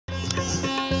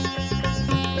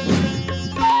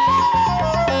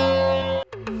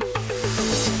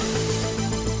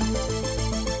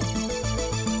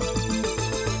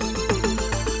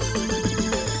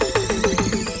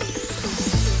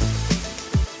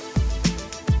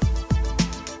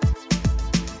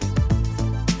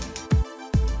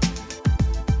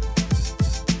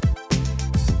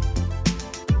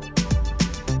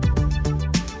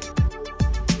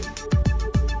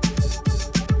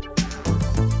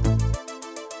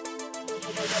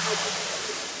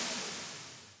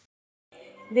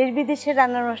দেশ বিদেশের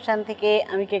রান্নার অনুষ্ঠান থেকে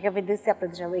আমি কেকা ফেরদৌসি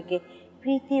আপনাদের সবাইকে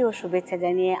প্রীতি ও শুভেচ্ছা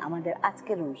জানিয়ে আমাদের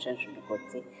আজকের অনুষ্ঠান শুরু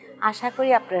করছি। আশা করি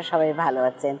আপনারা সবাই ভালো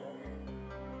আছেন।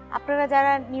 আপনারা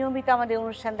যারা নিয়মিত আমাদের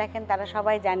অনুষ্ঠান দেখেন তারা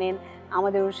সবাই জানেন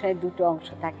আমাদের অনুষ্ঠানে দুটো অংশ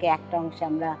থাকে। একটা অংশে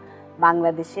আমরা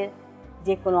বাংলাদেশের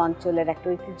যে কোনো অঞ্চলের একটা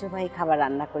ঐতিহ্যবাহী খাবার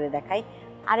রান্না করে দেখাই,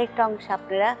 আরেকটা অংশে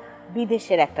আপনারা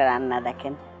বিদেশের একটা রান্না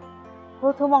দেখেন।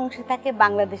 প্রথম অংশে থাকে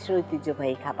বাংলাদেশের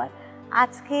ঐতিহ্যবাহী খাবার।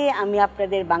 আজকে আমি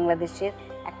আপনাদের বাংলাদেশের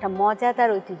একটা মজাদার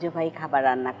ঐতিহ্যবাহী খাবার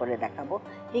রান্না করে দেখাবো।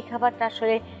 এই খাবারটা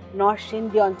আসলে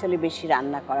নরসিংদী অঞ্চলে বেশি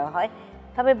রান্না করা হয়,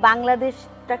 তবে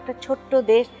বাংলাদেশটা একটা ছোট্ট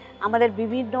দেশ, আমাদের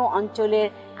বিভিন্ন অঞ্চলের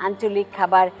আঞ্চলিক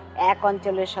খাবার এক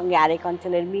অঞ্চলের সঙ্গে আরেক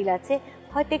অঞ্চলের মিল আছে,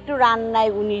 হয়তো একটু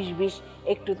রান্নায় 19-20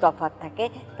 একটু তফাৎ থাকে।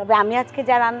 তবে আমি আজকে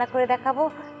যা রান্না করে দেখাবো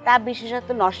তা বিশেষত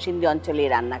নরসিংদী অঞ্চলেই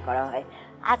রান্না করা হয়।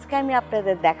 আজকে আমি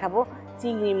আপনাদের দেখাবো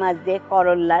চিংড়ি মাছ দিয়ে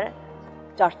করল্লার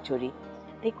চচ্চড়ি।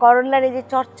 এই করল্লার এই যে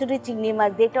চচ্চড়ি চিংড়ি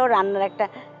মাছ দিয়ে, এটাও রান্নার একটা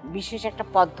বিশেষ একটা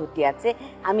পদ্ধতি আছে।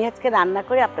 আমি আজকে রান্না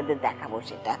করে আপনাদের দেখাবো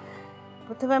সেটা।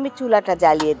 প্রথমে আমি চুলাটা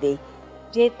জ্বালিয়ে দিই,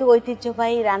 যেহেতু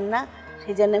ঐতিহ্যবাহী রান্না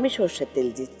সেই জন্য আমি সরষের তেল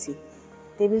দিচ্ছি।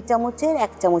 টেবিল চামচের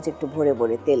 1 চামচ একটু ভরে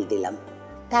ভরে তেল দিলাম।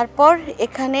 তারপর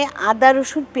এখানে আদা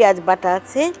রসুন পেঁয়াজ বাটা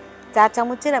আছে 4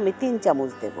 চামচের, আমি 3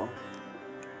 চামচ দেব।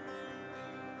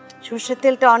 সরষের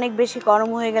তেলটা অনেক বেশি গরম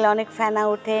হয়ে গেলে অনেক ফেনা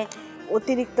ওঠে,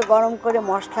 অতিরিক্ত গরম করে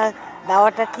মশলা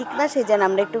দেওয়াটা ঠিক না, সেই জন্য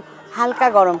আমরা একটু হালকা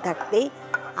গরম থাকতেই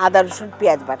আদা রসুন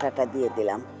পেঁয়াজ বাটাটা দিয়ে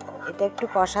দিলাম। এটা একটু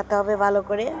কষাতে হবে ভালো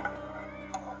করে।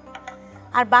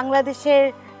 আর বাংলাদেশের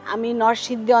আমি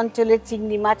নরসিংদী অঞ্চলের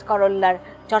চিংড়ি মাছ করল্লার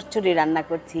চচ্চড়ি রান্না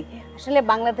করছি। আসলে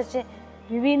বাংলাদেশে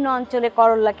বিভিন্ন অঞ্চলে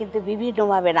করল্লা কিন্তু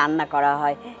বিভিন্নভাবে রান্না করা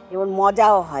হয় এবং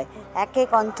মজাও হয়। এক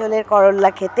এক অঞ্চলের করল্লা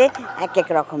খেতে এক এক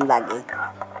রকম লাগে।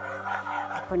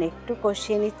 এখন একটু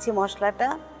কষিয়ে নিচ্ছি মশলাটা।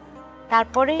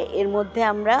 তারপরে এর মধ্যে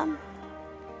আমরা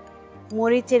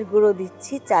মরিচের গুঁড়ো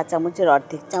দিচ্ছি 4 চামচের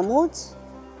অর্ধেক চামচ,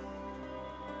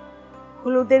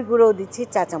 হলুদের গুঁড়োও দিচ্ছি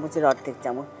 4 চামচের অর্ধেক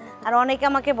চামচ। আর অনেকে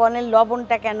আমাকে বলেন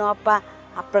লবণটা কেন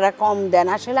আপনারা কম দেন।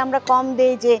 আসলে আমরা কম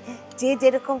দেই যে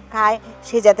যেরকম খায়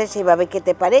সে যাতে সেভাবে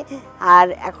খেতে পারে। আর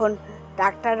এখন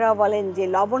ডাক্তাররাও বলেন যে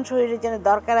লবণ শরীরের জন্য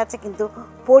দরকার আছে, কিন্তু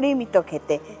পরিমিত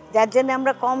খেতে, যার জন্য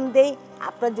আমরা কম দেই।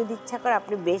 আপনার যদি ইচ্ছা করে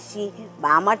আপনি বেশি বা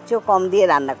আমার চেয়েও কম দিয়ে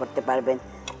রান্না করতে পারবেন।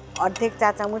 অর্ধেক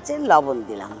 4 চামচের লবণ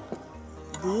দিলাম,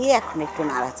 দিয়ে এখন একটু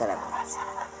নাড়াচাড়া করছি,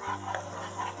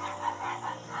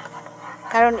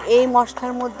 কারণ এই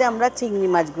মশলার মধ্যে আমরা চিংড়ি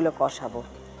মাছগুলো কষাবো।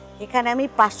 এখানে আমি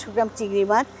 500 গ্রাম চিংড়ি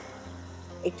মাছ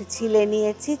একটু ছিলে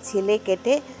নিয়েছি, ছিলে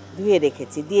কেটে ধুয়ে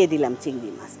রেখেছি, দিয়ে দিলাম চিংড়ি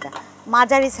মাছটা।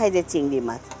 মাঝারি সাইজের চিংড়ি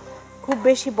মাছ, খুব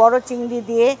বেশি বড় চিংড়ি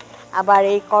দিয়ে আবার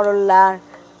এই করল্লার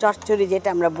চচ্চড়ি যেটা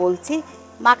আমরা বলছি,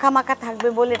 মাখা মাখা থাকবে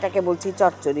বলে এটাকে বলছি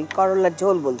চচ্চড়ি, করল্লার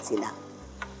ঝোল বলছি না।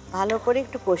 ভালো করে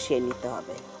একটু কষিয়ে নিতে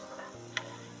হবে।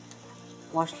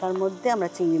 মশলার মধ্যে আমরা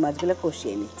চিংড়ি মাছগুলো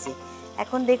কষিয়ে নিচ্ছি।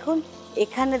 এখন দেখুন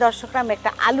এখানে দর্শকরা আমি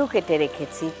একটা আলু কেটে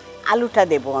রেখেছি, আলুটা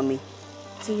দেব আমি।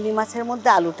 চিংড়ি মাছের মধ্যে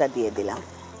আলুটা দিয়ে দিলাম,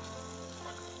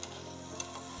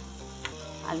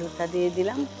 আলুটা দিয়ে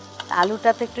দিলাম। আলুটা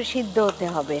তো একটু সিদ্ধ হতে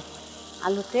হবে,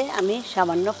 আলুতে আমি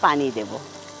সামান্য পানি দেব।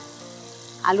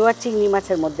 আলু আর চিংড়ি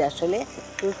মাছের মধ্যে আসলে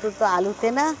শুধু তো আলুতে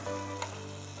না।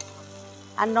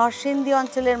 আর নরসিংদী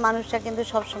অঞ্চলের মানুষরা কিন্তু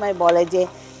সবসময় বলে যে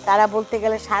তারা বলতে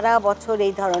গেলে সারা বছর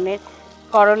এই ধরনের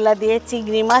করল্লা দিয়ে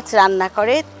চিংড়ি মাছ রান্না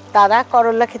করে, তারা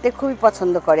করল্লা খেতে খুবই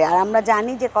পছন্দ করে। আর আমরা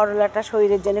জানি যে করল্লাটা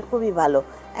শরীরের জন্য খুবই ভালো।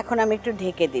 এখন আমি একটু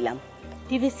ঢেকে দিলাম।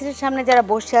 টিভি স্ক্রিনের সামনে যারা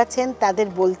বসে আছেন তাদের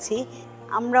বলছি,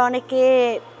 আমরা অনেকে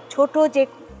ছোট যে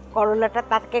করল্লাটা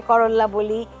তাকে করল্লা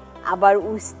বলি, আবার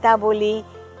উস্তা বলি,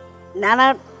 নানা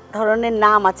ধরনের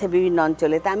নাম আছে বিভিন্ন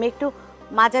অঞ্চলে। তা আমি একটু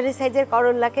মাঝারি সাইজের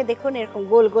করল্লাকে দেখুন এরকম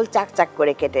গোল গোল চাক চাক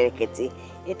করে কেটে রেখেছি।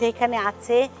 এটা এখানে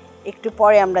আছে, একটু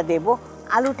পরে আমরা দেব।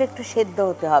 আলুটা একটু সেদ্ধ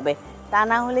হতে হবে, তা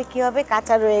না হলে কি হবে,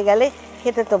 কাঁচা রয়ে গেলে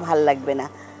খেতে তো ভাল লাগবে না।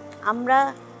 আমরা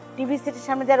টিভি সেটের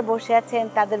সামনে যারা বসে আছেন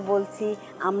তাদের বলছি,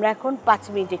 আমরা এখন 5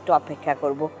 মিনিট একটু অপেক্ষা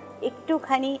করব।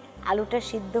 একটুখানি আলুটা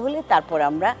সিদ্ধ হলে তারপর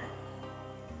আমরা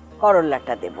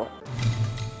করল্লাটা দেব।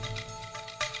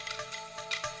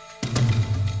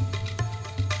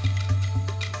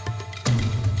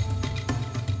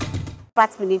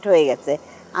 5 মিনিট হয়ে গেছে,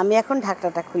 আমি এখন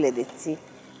ঢাকনাটা খুলে দিচ্ছি।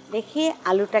 দেখি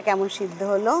আলুটা কেমন সিদ্ধ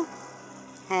হলো।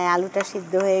 হ্যাঁ, আলুটা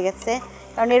সিদ্ধ হয়ে গেছে,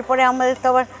 কারণ এরপরে আমাদের তো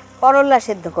আবার করল্লা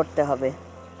সিদ্ধ করতে হবে।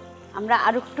 আমরা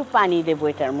আরও একটু পানি দেবো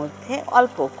এটার মধ্যে,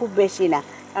 অল্প, খুব বেশি না,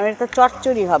 কারণ এটা তো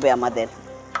চচ্চড়ি হবে আমাদের।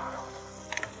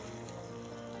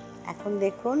 এখন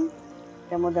দেখুন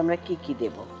এটার মধ্যে আমরা কি কি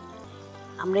দেব।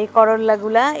 আমরা এই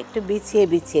করল্লাগুলা একটু বিছিয়ে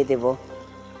বিছিয়ে দেব,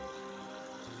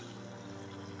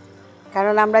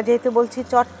 কারণ আমরা যেহেতু বলছি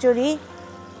চচ্চড়ি,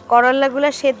 করল্লাগুলো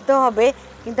সেদ্ধ হবে,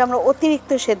 কিন্তু আমরা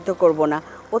অতিরিক্ত সেদ্ধ করব না,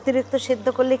 অতিরিক্ত সেদ্ধ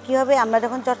করলে কি হবে, আমরা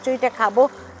যখন চচ্চড়িটা খাবো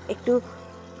একটু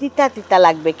তিতা তিতা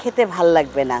লাগবে, খেতে ভাল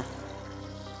লাগবে না।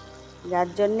 যার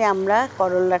জন্যে আমরা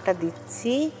করল্লাটা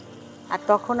দিচ্ছি। আর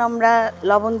তখন আমরা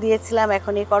লবণ দিয়েছিলাম,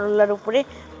 এখন এই করল্লার উপরে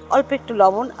অল্প একটু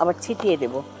লবণ আবার ছিটিয়ে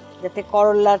দেব, যাতে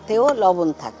করল্লাতেও লবণ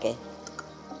থাকে।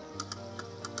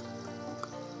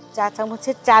 4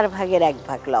 চামচের 4 ভাগের 1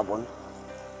 ভাগ লবণ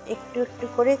একটু একটু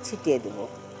করে ছিটিয়ে দেব,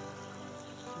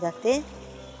 যাতে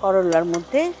করল্লার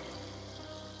মধ্যে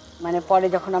মানে পরে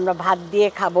যখন আমরা ভাত দিয়ে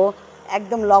খাবো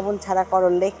একদম লবণ ছাড়া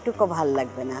করল্লা একটুকু ভাল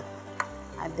লাগবে না।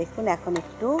 আর দেখুন এখন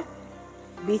একটু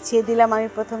বিছিয়ে দিলাম আমি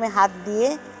প্রথমে হাত দিয়ে,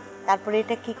 তারপরে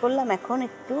এটা কি করলাম, এখন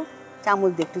একটু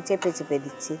চামচ দিয়ে একটু চেপে চেপে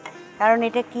দিচ্ছি। কারণ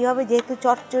এটা কি হবে, যেহেতু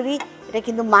চচ্চড়ি এটা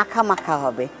কিন্তু মাখা মাখা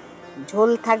হবে,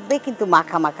 ঝোল থাকবে কিন্তু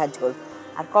মাখা মাখা ঝোল।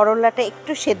 আর করল্লাটা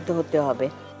একটু সেদ্ধ হতে হবে।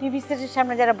 টিভি সেটের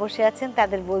সামনে যারা বসে আছেন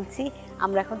তাদের বলছি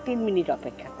আমরা এখন 3 মিনিট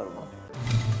অপেক্ষা করব।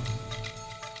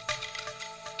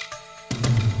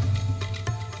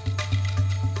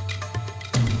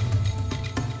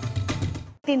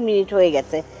 3 মিনিট হয়ে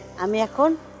গেছে। আমি এখন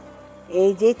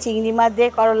এই যে চিংড়ি মাছ দিয়ে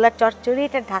করল্লার চচ্চড়ি,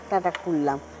 এটা ঢাকনাটা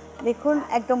খুললাম। দেখুন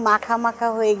একদম মাখা মাখা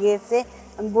হয়ে গিয়েছে।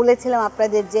 আমি বলেছিলাম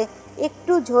আপনাদের যে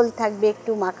একটু ঝোল থাকবে,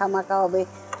 একটু মাখা মাখা হবে।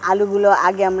 আলুগুলো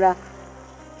আগে আমরা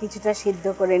কিছুটা সিদ্ধ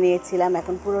করে নিয়েছিলাম,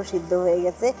 এখন পুরো সিদ্ধ হয়ে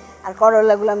গেছে। আর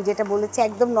করল্লাগুলো আমি যেটা বলেছি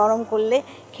একদম নরম করলে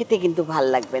খেতে কিন্তু ভাল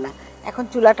লাগবে না। এখন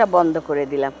চুলাটা বন্ধ করে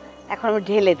দিলাম, এখন আমি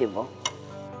ঢেলে দেব।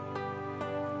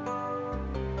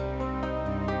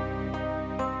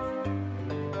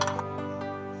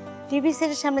 টিভি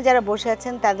সেটের সামনে যারা বসে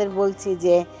আছেন তাদের বলছি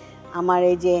যে আমার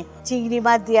এই যে চিংড়ি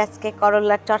মাছ দিয়ে আজকে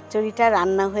করল্লার চচ্চড়িটা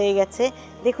রান্না হয়ে গেছে।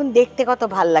 দেখুন দেখতে কত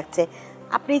ভাল লাগছে।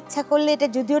 আপনি ইচ্ছা করলে এটা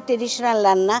যদিও ট্রেডিশনাল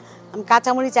রান্না, আমি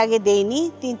কাঁচামরিচ আগে দেইনি,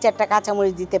 3-4টা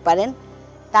কাঁচামরিচ দিতে পারেন,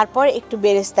 তারপর একটু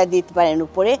বেরেস্তা দিতে পারেন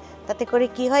উপরে, তাতে করে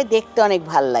কি হয় দেখতে অনেক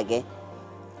ভাল লাগে।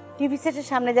 টিভি সেটের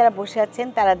সামনে যারা বসে আছেন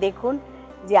তারা দেখুন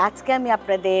যে আজকে আমি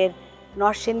আপনাদের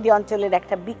নরসিংদী অঞ্চলের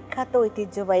একটা বিখ্যাত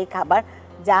ঐতিহ্যবাহী খাবার,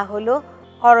 যা হলো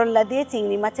করল্লা দিয়ে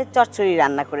চিংড়ি মাছের চচ্চড়ি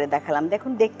রান্না করে দেখালাম।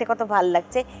 দেখুন দেখতে কত ভাল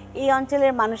লাগছে। এই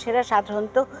অঞ্চলের মানুষেরা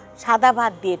সাধারণত সাদা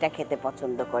ভাত দিয়ে এটা খেতে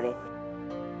পছন্দ করে।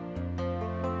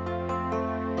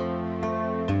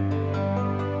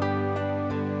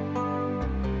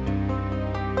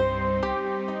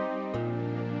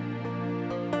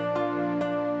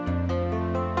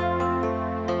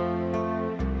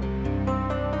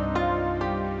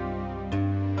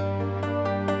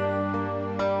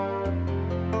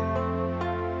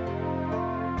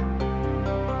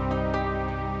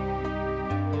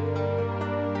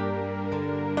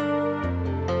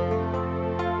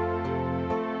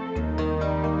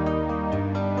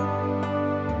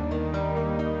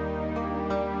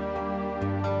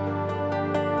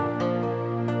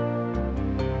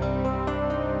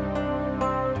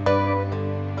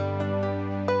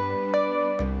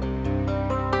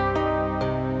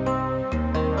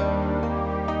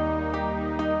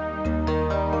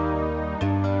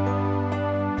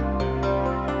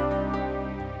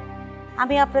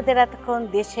 আমি আপনাদের এতক্ষণ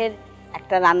দেশের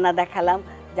একটা রান্না দেখালাম,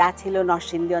 যা ছিল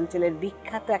নরসিংদী অঞ্চলের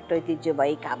বিখ্যাত একটা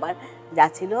ঐতিহ্যবাহী খাবার, যা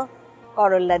ছিল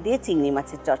করল্লা দিয়ে চিংড়ি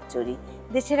মাছের চচ্চড়ি।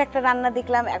 দেশের একটা রান্না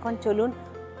দেখলাম, এখন চলুন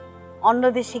অন্য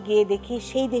দেশে গিয়ে দেখি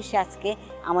সেই দেশে আজকে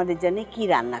আমাদের জন্য কি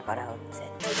রান্না করা হচ্ছে।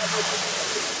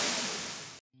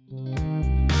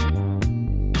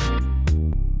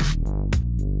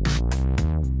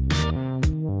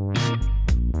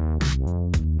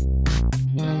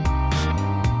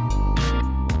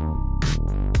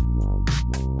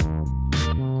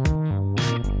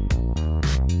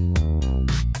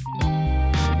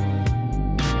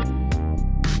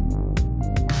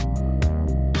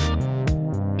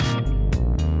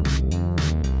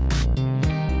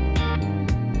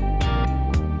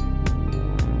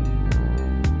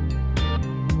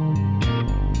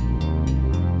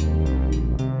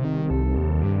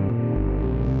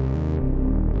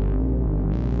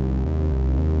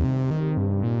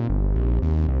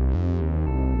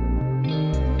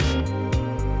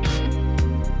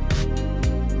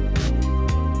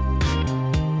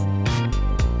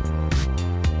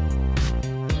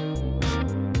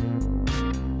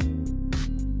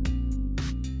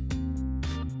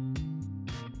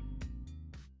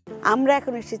 আমরা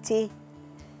এখন এসেছি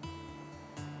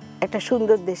একটা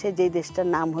সুন্দর দেশে, যেই দেশটার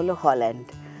নাম হলো হল্যান্ড।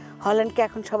 হল্যান্ডকে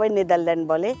এখন সবাই নেদারল্যান্ড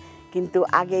বলে, কিন্তু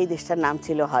আগে এই দেশটার নাম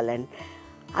ছিল হল্যান্ড।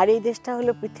 আর এই দেশটা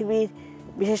হলো পৃথিবীর,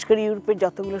 বিশেষ করে ইউরোপের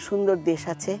যতগুলো সুন্দর দেশ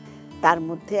আছে তার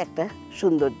মধ্যে একটা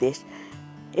সুন্দর দেশ।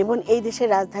 এবং এই দেশের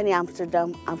রাজধানী আমস্টারডাম।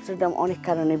 আমস্টারডাম অনেক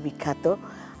কারণে বিখ্যাত।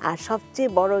 আর সবচেয়ে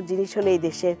বড় জিনিস হলো এই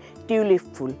দেশের টিউলিপ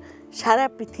ফুল, সারা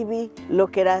পৃথিবী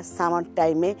লোকেরা সামার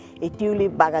টাইমে এই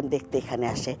টিউলিপ বাগান দেখতে এখানে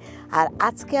আসে। আর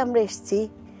আজকে আমরা এসেছি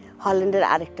হল্যান্ডের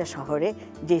আরেকটা শহরে,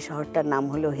 যে শহরটার নাম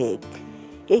হলো হেগ।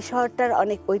 এই শহরটার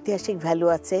অনেক ঐতিহাসিক ভ্যালু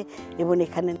আছে এবং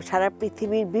এখানে সারা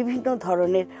পৃথিবীর বিভিন্ন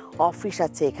ধরনের অফিস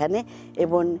আছে এখানে,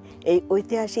 এবং এই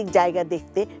ঐতিহাসিক জায়গা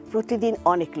দেখতে প্রতিদিন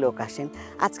অনেক লোক আসেন।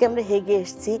 আজকে আমরা হেগে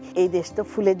এসেছি। এই দেশ তো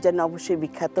ফুলের জন্য অবশ্যই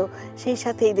বিখ্যাত, সেই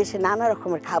সাথে এই দেশে নানা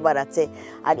রকমের খাবার আছে।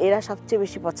 আর এরা সবচেয়ে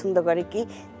বেশি পছন্দ করে কি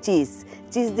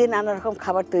চিজ দিয়ে নানা রকম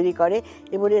খাবার তৈরি করে,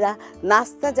 এবং এরা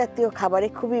নাস্তা জাতীয় খাবারে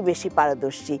খুবই বেশি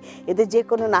পারদর্শী। এদের যে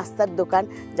কোনো নাস্তার দোকান,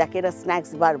 যাকে এরা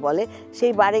স্ন্যাক্স বার বলে,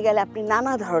 সেই বারে গেলে আপনি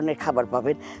নানা ধরনের খাবার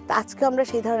পাবেন। তো আজকে আমরা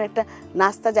সেই ধরনের একটা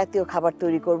নাস্তা জাতীয় খাবার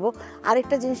তৈরি করব।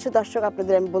 আরেকটা জিনিস দর্শক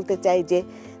আপনাদের আমি বলতে চাই,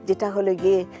 যেটা হলো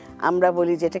গিয়ে আমরা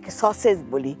বলি যেটাকে সসেজ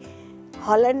বলি।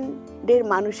 হল্যান্ডের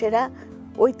মানুষেরা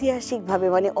ঐতিহাসিকভাবে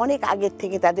মানে অনেক আগের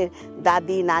থেকে তাদের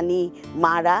দাদি নানি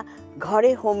মারা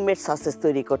ঘরে হোমমেড সসেজ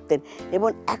তৈরি করতেন, এবং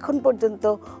এখন পর্যন্ত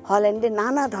হল্যান্ডে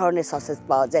নানা ধরনের সসেজ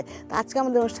পাওয়া যায়। তো আজকে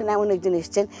আমাদের অনুষ্ঠানে এমন একজন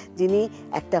এসেছেন যিনি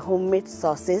একটা হোমমেড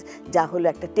সসেজ, যা হলো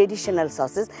একটা ট্রেডিশনাল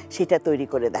সসেজ, সেটা তৈরি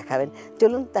করে দেখাবেন।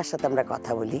 চলুন তার সাথে আমরা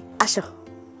কথা বলি। আসো,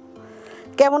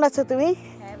 কেমন আছো তুমি?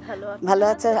 ভালো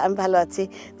আছো? আমি ভালো আছি।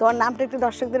 তোমার নামটা একটু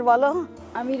দর্শকদের বলো।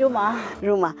 আমি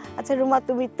রুমা। আচ্ছা রুমা,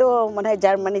 তুমি তো মনে হয়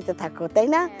জার্মানিতে থাকো, তাই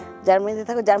না? জার্মানিতে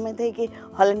থাকো। জার্মানি থেকে কি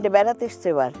হল্যান্ডে বেড়াতে এসছো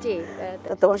এবার?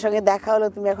 তো তোমার সঙ্গে দেখা হলো,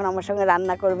 তুমি এখন আমার সঙ্গে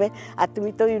রান্না করবে। আর তুমি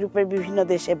তো ইউরোপের বিভিন্ন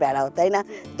দেশে বেড়াও, তাই না?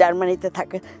 জার্মানিতে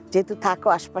থাকো, যেহেতু থাকো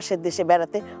আশপাশের দেশে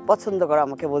বেড়াতে পছন্দ করো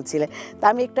আমাকে বলছিলে। তা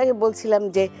আমি একটু আগে বলছিলাম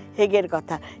যে হেগের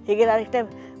কথা। হেগের আরেকটা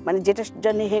মানে যেটার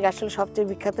জন্য হেগ আসলে সবচেয়ে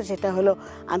বিখ্যাত, সেটা হলো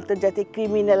আন্তর্জাতিক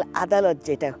ক্রিমিনাল আদালত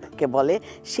যেটাকে বলে,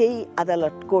 সেই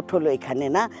আদালত কোর্ট হলো এখানে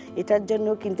না। এটার জন্য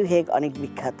কিন্তু হেগ অনেক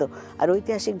বিখ্যাত। আর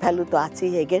ঐতিহাসিক ভ্যালু তো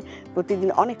আছেই হেগের। প্রতিদিন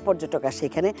অনেক পর্যটক আসে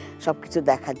এখানে সব কিছু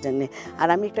দেখার জন্যে। আর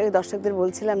আমি একটু আগে দর্শকদের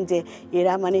বলছিলাম যে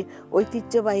এরা মানে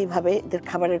ঐতিহ্যবাহীভাবে এদের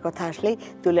খাবারের কথা আসলেই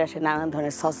চলে আসে নানান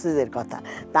ধরনের সসেজের কথা।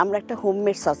 তা আমরা একটা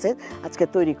হোমমেড সসেজ আজকে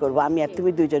তৈরি করব, আমি আর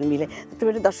তুমি দুজন মিলে। তুমি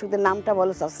একটু দর্শকদের নামটা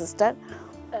বলো সসেজটার।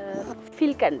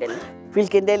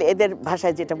 ফিলকেন্ডেল এদের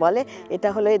ভাষায় যেটা বলে, এটা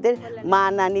হলো এদের মা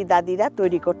নানি দাদিরা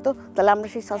তৈরি করতো। তাহলে আমরা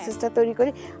সেই সসেজটা তৈরি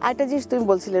করি। আর একটা জিনিস তুমি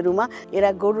বলছিলে রুমা, এরা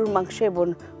গরুর মাংস এবং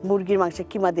মুরগির মাংসের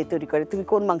কিমা দিয়ে তৈরি করে। তুমি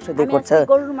কোন মাংস দিয়ে করছো?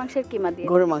 গরুর মাংসের কিমা দিয়ে।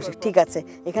 গরুর মাংস, ঠিক আছে।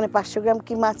 এখানে 500 গ্রাম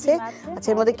কিমা আছে। আচ্ছা,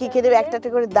 এর মধ্যে কি কি দেবে একটা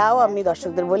করে দাও, আমি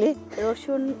দর্শকদের বলি।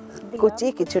 রসুন কুচি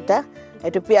কিছুটা,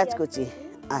 একটু পেঁয়াজ কুচি।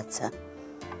 আচ্ছা,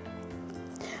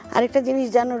 আরেকটা জিনিস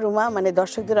জানো রুমা, মানে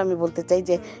দর্শকদের আমি বলতে চাই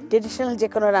যে ট্রেডিশনাল যে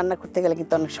কোনো রান্না করতে গেলে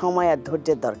কিন্তু অনেক সময় আর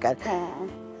ধৈর্যের দরকার।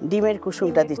 ডিমের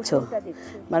কুসুমটা দিচ্ছ,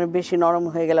 মানে বেশি নরম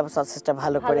হয়ে গেলে সসেজটা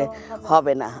ভালো করে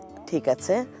হবে না। ঠিক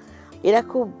আছে, এরা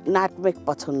খুব নাটমেগ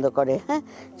পছন্দ করে, হ্যাঁ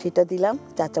সেটা দিলাম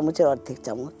 4 চামচের অর্ধেক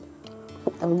চামচ।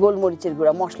 তারপর গোলমরিচের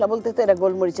গুঁড়া, মশলা বলতে তো এরা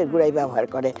গোলমরিচের গুঁড়াই ব্যবহার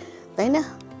করে, তাই না?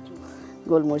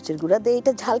 গোলমরিচের গুঁড়া দিয়ে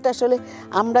এটা ঝালটা আসলে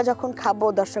আমরা যখন খাবো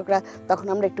দর্শকরা, তখন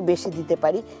আমরা একটু বেশি দিতে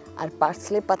পারি। আর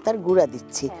পার্সলে পাতার গুঁড়া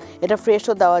দিচ্ছি, এটা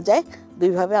ফ্রেশও দেওয়া যায়,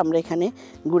 দুইভাবে আমরা এখানে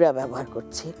গুঁড়া ব্যবহার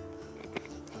করছি।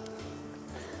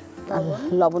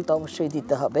 লবণ তো অবশ্যই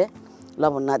দিতে হবে,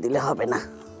 লবণ না দিলে হবে না।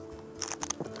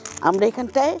 আমরা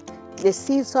এখানটায় যে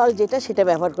সি সল্ট যেটা, সেটা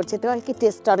ব্যবহার করছি, এটা আর কি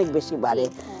টেস্ট অনেক বেশি বাড়ে।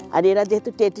 আর এরা যেহেতু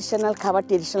ট্রেডিশনাল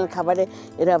খাবারে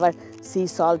এরা আবার সি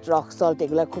সল্ট, রক সল্ট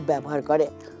এগুলো খুব ব্যবহার করে।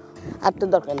 আর তো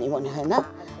দরকার নেই মনে হয় না।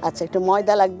 আচ্ছা, একটু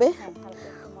ময়দা লাগবে,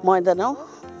 ময়দা নাও,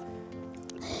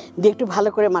 দিয়ে একটু ভালো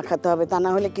করে মাখাতে হবে, তা না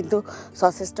হলে কিন্তু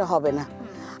সসেজটা হবে না।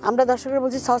 আমরা দর্শকরা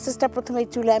বলছি সসেজটা প্রথমে এই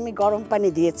চুলায় আমি গরম পানি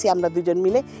দিয়েছি, আমরা দুজন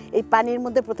মিলে এই পানির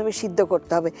মধ্যে প্রথমে সিদ্ধ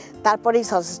করতে হবে, তারপরে এই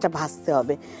সসেজটা ভাজতে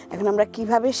হবে। এখন আমরা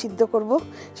কিভাবে সিদ্ধ করব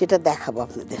সেটা দেখাবো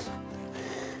আপনাদের।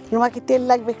 তোমাকে তেল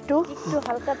লাগবে একটু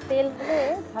হালকা তেল হলে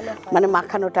ভালো হয়, মানে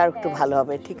মাখানোটা আর একটু ভালো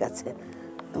হবে। ঠিক আছে,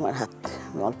 তোমার হাত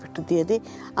অল্প একটু দিয়ে দিই।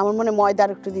 আমার মনে ময়দা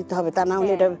আর একটু দিতে হবে, তা না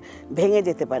হলে এটা ভেঙে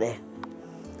যেতে পারে।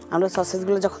 আমরা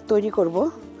সসেজগুলো যখন তৈরি করব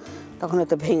তখন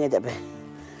হয়তো ভেঙে যাবে।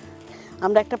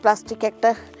 আমরা একটা প্লাস্টিক একটা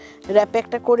র্যাপে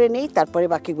একটা করে নিই, তারপরে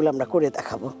বাকিগুলো আমরা করে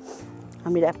দেখাবো।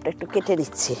 আমি র্যাপটা একটু কেটে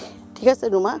নিচ্ছি, ঠিক আছে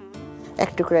রুমা?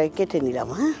 একটু করে কেটে নিলাম।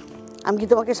 হ্যাঁ, আমি কি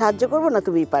তোমাকে সাহায্য করবো না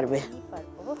তুমিই পারবে?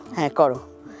 হ্যাঁ করো,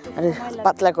 আরে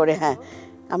পাতলা করে। হ্যাঁ,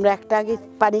 আমরা একটা আগে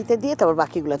পানিতে দিয়ে তারপর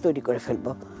বাকিগুলো তৈরি করে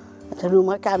ফেলবো। আচ্ছা,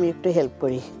 রুমাকে আমি একটু হেল্প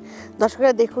করি।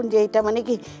 দর্শকরা দেখুন যে এটা মানে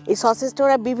কি, এই সসেজটা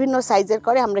ওরা বিভিন্ন সাইজের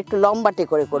করে, আমরা একটু লম্বাটে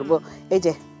করে করব। এই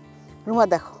যে রুমা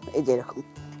দেখো, এই যে এরকম,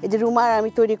 এই যে রুমা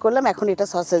আমি তৈরি করলাম, এখন এটা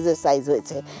সসেজের সাইজ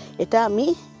হয়েছে। এটা আমি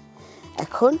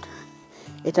এখন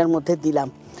এটার মধ্যে দিলাম।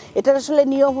 এটার আসলে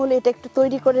নিয়ম হলো, এটা একটু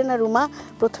তৈরি করে না রুমা,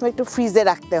 প্রথমে একটু ফ্রিজে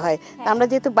রাখতে হয়। আমরা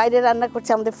যেহেতু বাইরে রান্না করছি,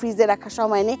 আমাদের ফ্রিজে রাখার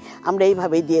সময় নেই, আমরা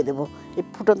এইভাবেই দিয়ে দেবো, এই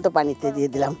ফুটন্ত পানিতে দিয়ে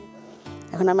দিলাম।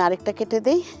 এখন আমি আরেকটা কেটে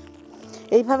দিই।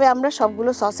 এইভাবে আমরা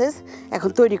সবগুলো সসেজ এখন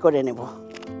তৈরি করে নেব।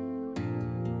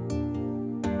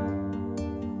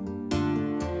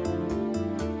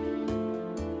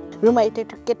 রুমা এটা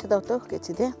একটু কেটে দাও তো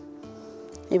কেচি দিয়ে,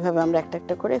 এইভাবে আমরা একটা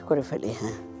একটা করে করে ফেলি।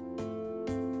 হ্যাঁ,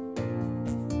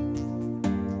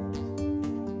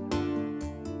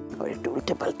 একটু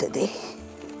উল্টে পাল্টে দিই।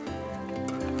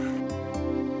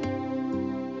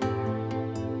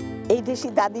 এই দেশি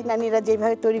দাদি নানিরা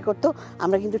যেভাবে তৈরি করতো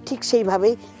আমরা কিন্তু ঠিক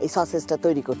সেইভাবেই এই সসেসটা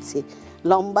তৈরি করছি,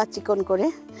 লম্বা চিকন করে।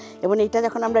 এবং এটা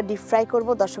যখন আমরা ডিপ ফ্রাই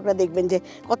করবো দর্শকরা দেখবেন যে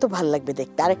কত ভালো লাগবে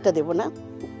দেখতে। আরেকটা দেবো না?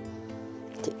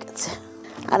 ঠিক আছে।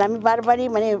 আর আমি বারবারই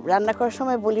মানে রান্না করার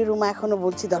সময় বলি, রুমা এখনও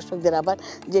বলছি দর্শকদের আবার,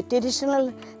 যে ট্রেডিশনাল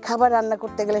খাবার রান্না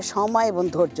করতে গেলে সময় এবং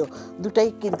ধৈর্য দুটাই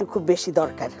কিন্তু খুব বেশি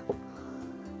দরকার।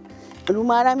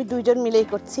 রুমা আর আমি দুইজন মিলেই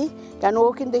করছি, কারণ ও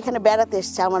কিন্তু এখানে বেড়াতে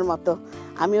এসছে আমার মতো।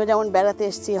 আমিও যেমন বেড়াতে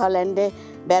এসেছি, হল্যান্ডে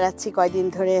বেড়াচ্ছি কয়দিন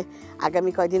ধরে।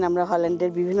 আগামী কয়দিন আমরা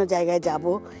হল্যান্ডের বিভিন্ন জায়গায় যাব।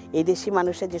 এই দেশি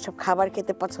মানুষের যেসব খাবার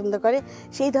খেতে পছন্দ করে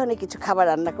সেই ধরনের কিছু খাবার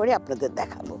রান্না করে আপনাদের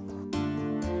দেখাবো।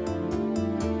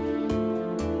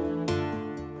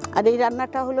 আর এই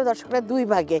রান্নাটা হলো দর্শকরা দুই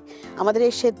ভাগে। আমাদের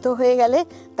এই সেদ্ধ হয়ে গেলে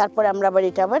তারপরে আমরা আবার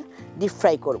এটা আবার ডিপ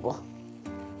ফ্রাই করব।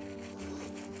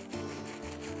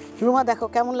 রুমা দেখো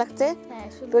কেমন লাগছে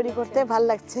তৈরি করতে, ভাল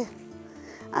লাগছে।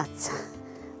 আচ্ছা,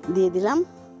 দিয়ে দিলাম।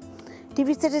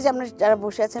 টিভি সেটে যে আমরা যারা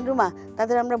বসে আছেন রুমা,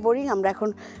 তাদের আমরা বোরিং। আমরা এখন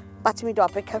 5 মিনিট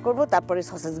অপেক্ষা করব, তারপরে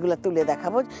সসেসগুলো তুলে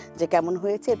দেখাবো যে কেমন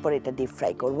হয়েছে, এরপরে এটা ডিপ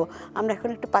ফ্রাই করব। আমরা এখন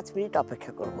একটু 5 মিনিট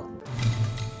অপেক্ষা করব।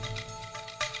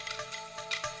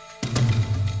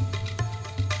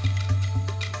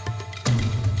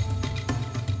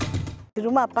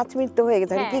 রুমা 5 মিনিট তো হয়ে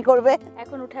গেছে, কি করবে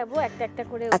এখন? উঠাবো একটা একটা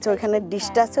করে। আচ্ছা, ওখানে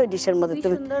ডিশটা আছে, ওই ডিশের মধ্যে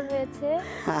তুমি। সুন্দর হয়েছে।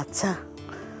 আচ্ছা,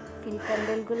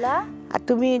 ক্যান্ডেলগুলা। আর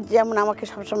তুমি যেমন আমাকে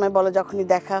সবসময় বলো যখনই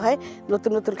দেখা হয়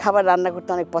নতুন নতুন খাবার রান্না করতে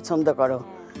অনেক পছন্দ করো,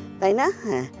 তাই না?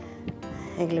 হ্যাঁ,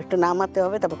 এগুলো একটু নামাতে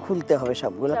হবে, তারপর খুলতে হবে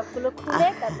সবগুলো, খুলে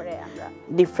তারপরে আমরা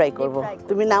ডিপ ফ্রাই করব।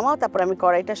 তুমি নামাও, তারপর আমি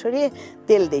কড়াইটা সরিয়ে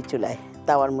তেল দিই চুলায়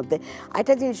তাওয়ার মধ্যে।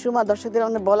 আরেকটা জিনিস রুমা, দর্শকদের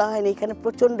আমাদের বলা হয়নি, এখানে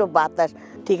প্রচণ্ড বাতাস।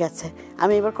 ঠিক আছে,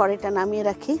 আমি এবার কড়াইটা নামিয়ে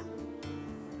রাখি।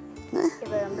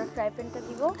 এবার আমরা ফ্রাই প্যানটা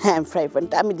দিব। হ্যাঁ, ফ্রাই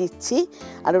প্যানটা আমি দিচ্ছি।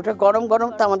 আর ওটা গরম গরম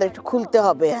তো আমাদের একটু খুলতে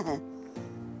হবে। হ্যাঁ,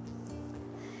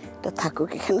 এটা থাকুক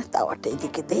এখানে, তাওয়াটা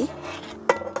এইদিকে দিই,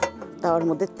 তাওয়ার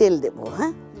মধ্যে তেল দেব।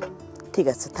 হ্যাঁ, ঠিক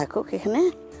আছে, থাকুক এখানে।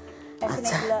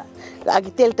 আচ্ছা, আগে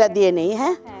তেলটা দিয়ে নেই।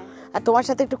 হ্যাঁ, আর তোমার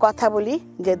সাথে একটু কথা বলি,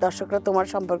 যে দর্শকরা তোমার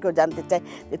সম্পর্কেও জানতে চায়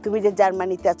যে তুমি যে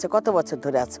জার্মানিতে আছো, কত বছর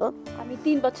ধরে আছো? আমি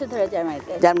 3 বছর ধরে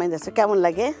জার্মানিতে আছো। কেমন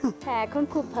লাগে? হ্যাঁ, এখন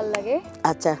খুব ভালো লাগে।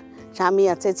 আচ্ছা, স্বামী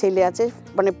আছে, ছেলে আছে,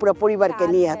 মানে পুরো পরিবারকে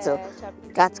নিয়ে আছো,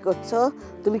 কাজ করছো।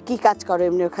 তুমি কি কাজ করো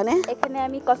এমনি ওখানে? এখানে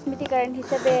আমি কসমেটিক্যারিয়ান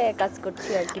হিসেবে কাজ করছি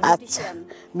আর কি। আচ্ছা,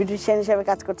 বিউটিশিয়ান হিসেবে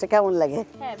কাজ করছে। কেমন লাগে?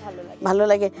 হ্যাঁ, ভালো লাগে। ভালো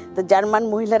লাগে। তো জার্মান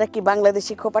মহিলারা কি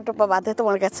বাংলাদেশি খোপা টোপা বাঁধে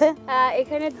তোমার কাছে?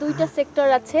 এখানে 2টা সেক্টর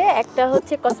আছে। একটা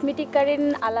হচ্ছে কসমেটিক্যারিয়ান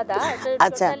আলাদা, এটা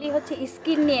টোটালি হচ্ছে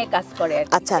স্কিন নিয়ে কাজ করে আর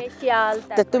কি। আচ্ছা, ফেশিয়াল।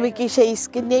 তো তুমি কি সেই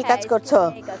স্কিন নিয়ে কাজ করছো?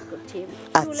 কাজ করছি।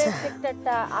 আচ্ছা, চুলের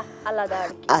সেক্টরটা আলাদা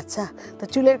আর কি। আচ্ছা, তো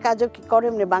চুলের কাজও কি করো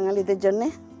এমনি বাঙালিদের জন্য?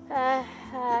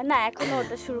 না, এখনো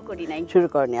ওটা শুরু করি নাই। শুরু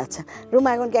করনি। আচ্ছা, রুমা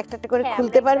এখন কি একটা একটা করে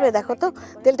খুলতে পারবে? দেখো তো,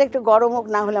 তেলটা একটু গরম হোক,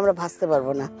 না হলে আমরা ভাজতে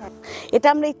পারবো না। এটা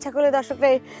আমরা ইচ্ছা করে দর্শকরা,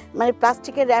 মানে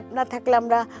প্লাস্টিকের র্যাপ না থাকলে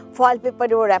আমরা ফয়েল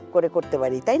পেপারেও র্যাপ করে করতে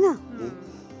পারি, তাই না?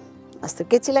 আচ্ছা,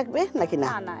 কেচি লাগবে নাকি? না,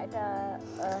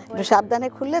 একটু সাবধানে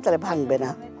খুললে তাহলে ভাঙবে না,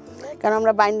 কারণ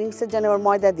আমরা বাইন্ডিংসের জন্য ওর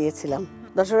ময়দা দিয়েছিলাম।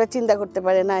 দর্শকরা চিন্তা করতে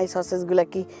পারে না এই সসেসগুলো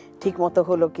কি ঠিক মতো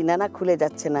হলো কি না, না খুলে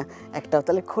যাচ্ছে না একটাও।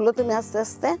 তাহলে খোলো তুমি আস্তে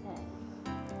আস্তে।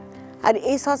 আর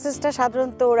এই সসেসটা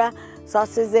সাধারণত ওরা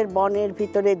সসেসের বনের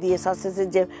ভিতরে দিয়ে, সসেসের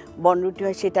যে বনরুটি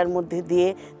হয় সেটার মধ্যে দিয়ে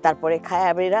তারপরে খায়।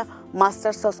 আর এরা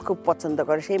মাস্টার সস খুব পছন্দ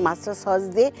করে, সেই মাস্টার সস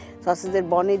দিয়ে সসেসের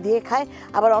বনে দিয়ে খায়।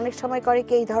 আবার অনেক সময় করে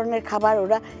কি এই ধরনের খাবার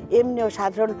ওরা এমনিও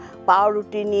সাধারণ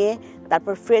পাউরুটি নিয়ে,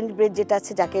 তারপর ফ্রেঞ্চ ব্রেড যেটা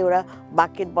আছে যাকে ওরা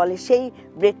বাকেট বলে, সেই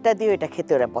ব্রেডটা দিয়ে এটা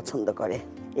খেতে ওরা পছন্দ করে।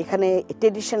 এখানে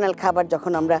ট্রেডিশনাল খাবার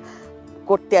যখন আমরা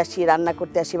করতে আসি, রান্না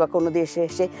করতে আসি, বা কোনো দেশে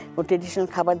এসে ট্রেডিশনাল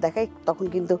খাবার দেখাই, তখন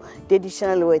কিন্তু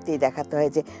ট্রেডিশনাল ওয়েতেই দেখাতে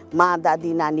হয় যে মা,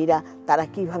 দাদি, নানিরা তারা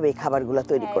কিভাবে এই খাবারগুলো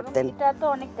তৈরি করতেন। এটা তো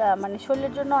অনেক মানে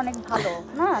শরীরের জন্য অনেক ভালো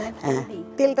না, অনেক হেলদি।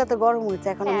 তেলটা তো গরম হয়েছে,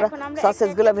 এখন আমরা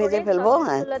সসেসগুলো ভেজে ফেলবো।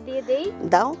 হ্যাঁ, দিয়ে দেই,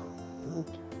 দাও।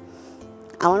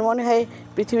 আমার মনে হয়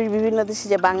পৃথিবীর বিভিন্ন দেশে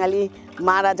যে বাঙালি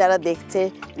মারা যারা দেখছে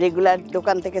রেগুলার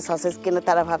দোকান থেকে সসেস কিনে,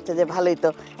 তারা ভাবছে যে ভালোই তো,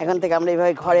 এখন থেকে আমরা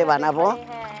এইভাবে ঘরে বানাবো,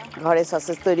 ঘরে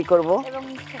সসেস তৈরি করব। এবং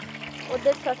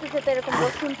ওদের সসেসে তো এরকম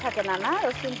রসুন থাকে না, না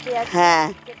রসুন পেঁয়াজ, হ্যাঁ,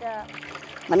 যেটা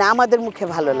মানে আমাদের মুখে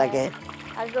ভালো লাগে।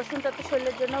 আর রসুনটা তো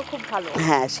শরীরের জন্য খুব ভালো।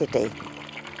 হ্যাঁ, সেটাই।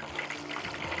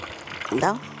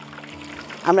 দাও,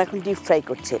 আমরা এখন ডিপ ফ্রাই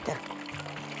করছি এটা।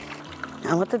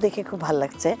 আমার তো দেখে খুব ভালো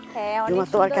লাগছে।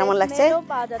 তোমার কেমন লাগছে?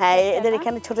 হ্যাঁ, এদের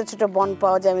এখানে ছোট ছোট বন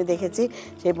পাওয়া যায়, আমি দেখেছি।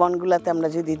 সেই বনগুলোতে আমরা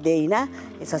যদি দেই না,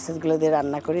 এই সসেসগুলো দিয়ে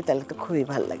রান্না করি, তাহলে তো খুবই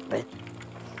ভালো লাগবে।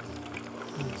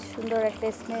 সুন্দর একটা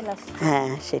স্মেল আসছে।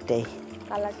 হ্যাঁ সেটাই,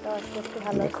 কালারটাও আস্তে আস্তে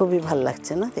ভালো। খুবই ভালো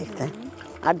লাগছে না দেখতে।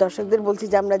 আর দর্শকদের বলছি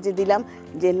যে আমরা যে দিলাম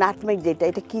যে নাটমেগ, যেটা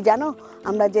এটা কি জানো,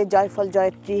 আমরা যে জয়ফল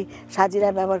জয়ত্রী সাজিরা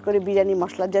ব্যবহার করি বিরিয়ানি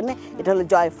মশলার জন্য, এটা হলো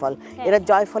জয়ফল। এরা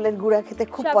জয়ফলের গুঁড়া খেতে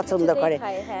খুব পছন্দ করে।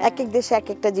 এক এক দেশে এক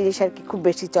একটা জিনিস আর কি খুব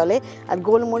বেশি চলে। আর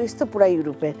গোলমরিচ তো পুরা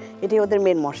ইউরোপের, এটাই ওদের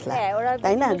মেন মশলা,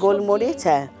 তাই না? গোলমরিচ,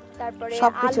 হ্যাঁ, তারপরে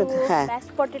সবকিছু, হ্যাঁ, ম্যাশ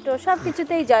পটেটো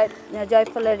সবকিছুতেই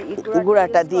জয়ফলের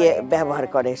গুঁড়াটা দিয়ে ব্যবহার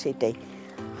করে, সেটাই।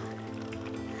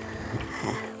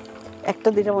 একটা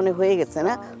দুইটা মনে হয়ে গেছে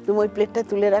না? তুমি ওই প্লেটটা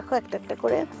তুলে রাখো একটা একটা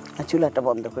করে। চুলাটা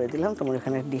বন্ধ করে দিলাম। তোমার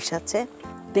এখানে ডিশ আছে,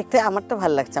 দেখতে আমার তো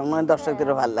ভালো লাগছে, আমার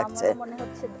দর্শকদেরও ভালো লাগছে। মনে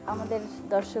হচ্ছে আমাদের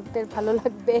দর্শকদের ভালো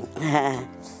লাগবে, হ্যাঁ,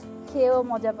 খেয়েও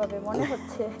মজা পাবে মনে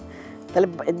হচ্ছে। তাহলে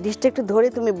ডিশটা একটু ধরে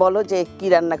তুমি বলো যে কি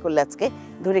রান্না করলে আজকে,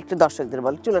 ধরে একটু দর্শকদের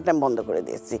বলো। চুলাটা আমি বন্ধ করে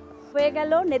দিয়েছি। হয়ে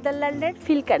গেল নেদারল্যান্ডের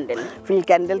ফিল ক্যান্ডেল। ফিল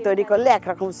ক্যান্ডেল তৈরি করলে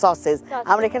একরকম সসেজ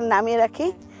আমরা এখানে নামিয়ে রাখি।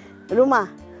 রুমা,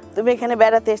 তুমি এখানে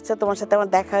বেড়াতে এসছো, তোমার সাথে আমার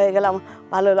দেখা হয়ে গেল, আমার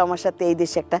ভালো হলো। আমার সাথে এই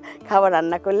দেশে একটা খাবার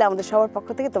রান্না করলে, আমাদের সবার পক্ষ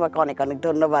থেকে তোমাকে অনেক অনেক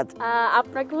ধন্যবাদ।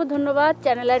 আপনাকেও ধন্যবাদ,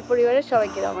 চ্যানেলের পরিবারের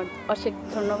সবাইকে আমার অশেষ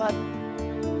ধন্যবাদ।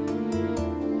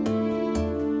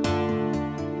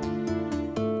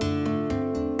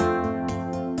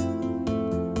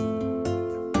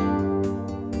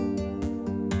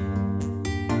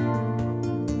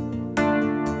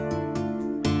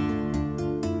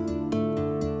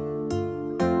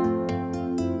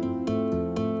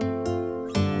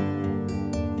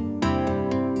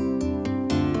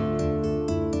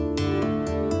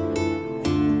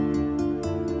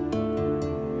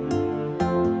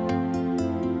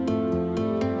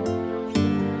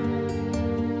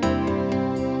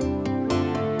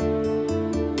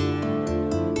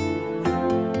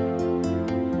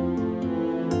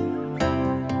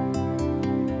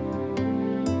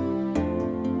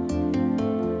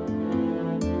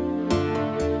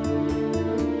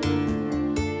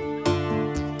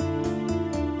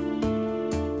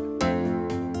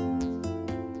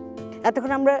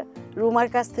 এতক্ষণ আমরা রুমার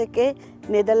কাছ থেকে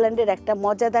নেদারল্যান্ডের একটা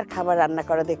মজাদার খাবার রান্না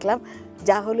করা দেখলাম,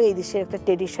 যা হলো এই দেশের একটা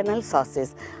ট্রেডিশনাল সসেস।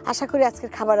 আশা করি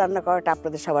আজকের খাবার রান্না করাটা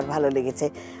আপনাদের সবার ভালো লেগেছে।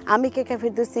 আমি কেকা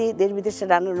ফেরদৌসি দেশ বিদেশের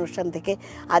রান্নার অনুষ্ঠান থেকে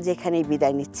আজ এখানেই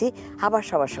বিদায় নিচ্ছি। আবার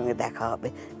সবার সঙ্গে দেখা হবে।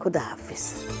 খুদা হাফিজ।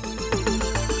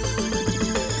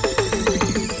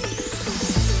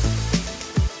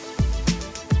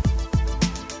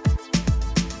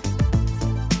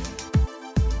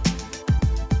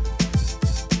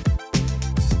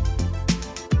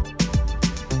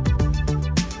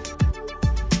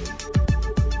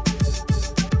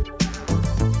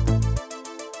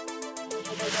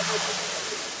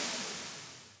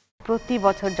 প্রতি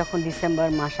বছর যখন ডিসেম্বর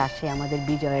মাস আসে, আমাদের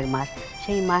বিজয়ের মাস,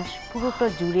 সেই মাস পুরোটা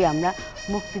জুড়ে আমরা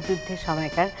মুক্তিযুদ্ধের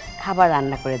সময়কার খাবার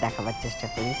রান্না করে দেখাবার চেষ্টা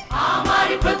করি। আমার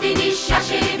প্রতি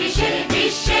নিঃশ্বাসে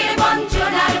বিশ্বের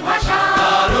বঞ্চনার ভাষা,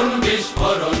 দারুণ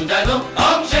বিস্ফোরণ যেন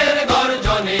ধ্বংসের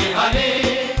গর্জনে হানে,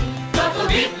 যত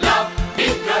বিপ্লব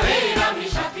বিদ্রোহের আমি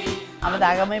সাথী। আমাদের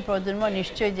আগামী প্রজন্ম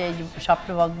নিশ্চয়ই যে স্বপ্ন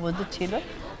বঙ্গবন্ধু ছিল,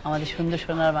 আমাদের সুন্দর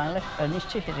সোনার বাংলা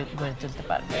নিশ্চয়ই সেটা গড়ে তুলতে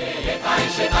পারবে।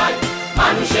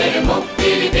 মানুষের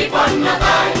মুক্তির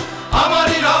বিপন্নতায়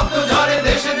আমারই রক্ত ঝরে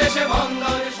দেশে দেশে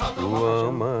বন্দরে শত।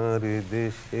 আমার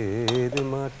দেশের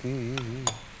মাটি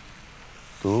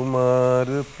তোমার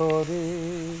পরে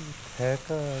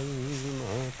ঠেকাই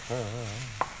মাথা,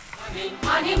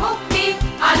 আনে মুক্তি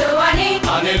আলো আনে,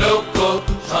 আনে লক্ষ্য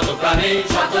শত প্রাণে,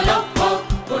 শত লক্ষ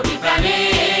কোটি প্রাণে।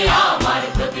 আমার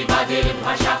প্রতিবাদের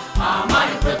ভাষা, আমার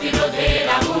প্রতিরোধের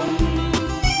আগুন।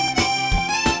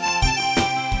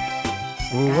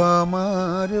 ও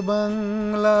আমার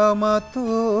বাংলা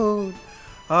মাতোর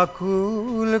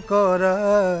আকুল করা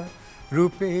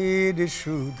রূপের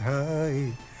সুধায়,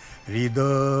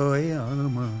 হৃদয়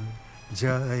আমার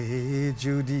যায়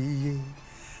জুড়িয়ে,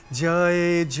 যায়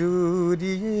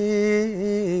জুড়িয়ে।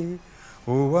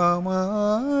 ও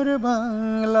আমার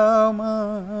বাংলা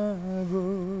মাগো।